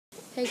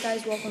Hey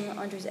guys, welcome to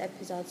Andre's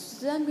episode. So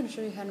today I'm going to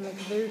show you how to make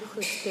a very cool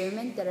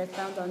experiment that I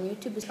found on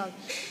YouTube. It's called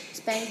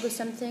Spank or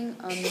something.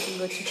 You can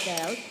go check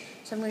that out.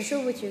 So I'm going to show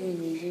you what you're going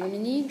to need. You're going to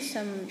need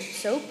some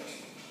soap,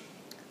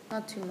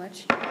 not too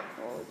much,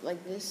 or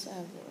like this. I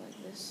have it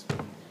like this.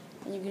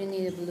 And you're going to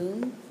need a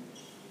balloon.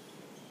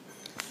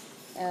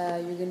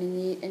 You're going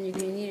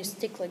to need a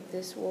stick like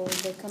this. Well,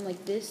 they come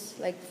like this,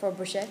 like for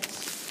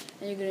brochettes.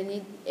 And you're going to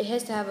need. It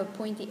has to have a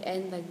pointy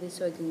end like this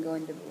so it can go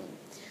in the balloon.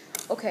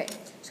 Okay,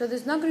 so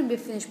there's not going to be a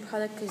finished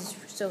product because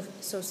it's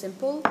so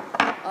simple.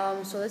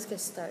 So let's get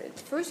started.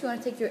 First, you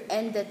want to take your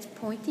end that's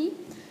pointy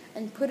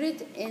and put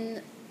it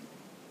in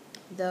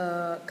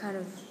the kind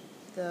of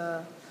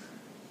the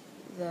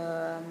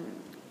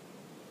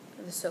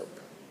soap.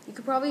 You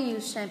could probably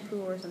use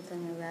shampoo or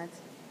something like that.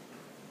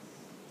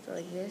 So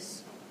like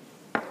this,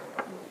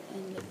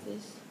 and like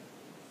this.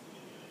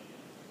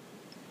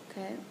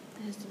 Okay,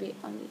 it has to be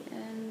on the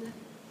end,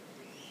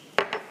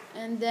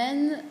 and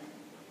then.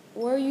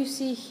 Where you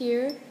see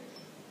here,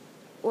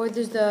 or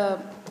there's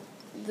the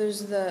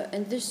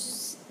and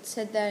this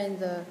said that in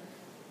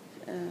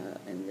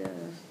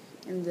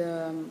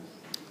the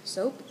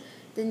soap.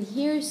 Then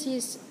here you see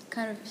is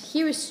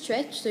here is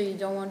stretched, so you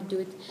don't want to do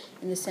it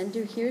in the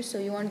center here. So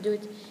you want to do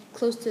it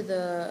close to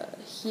the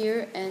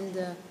here and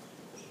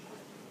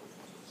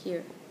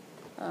here.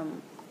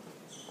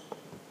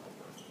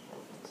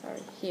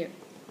 Sorry, here.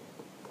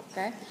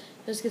 Okay,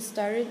 let's get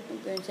started.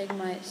 I'm going to take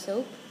my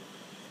soap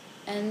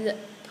and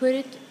put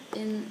it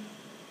in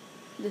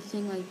the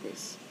thing like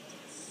this.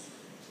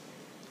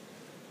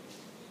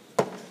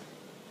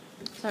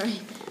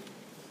 Sorry,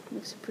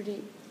 looks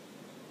pretty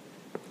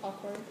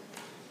awkward.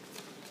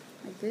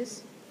 Like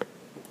this.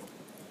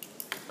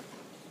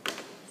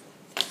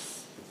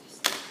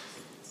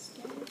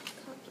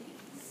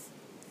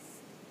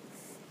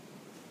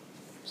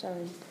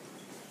 Sorry.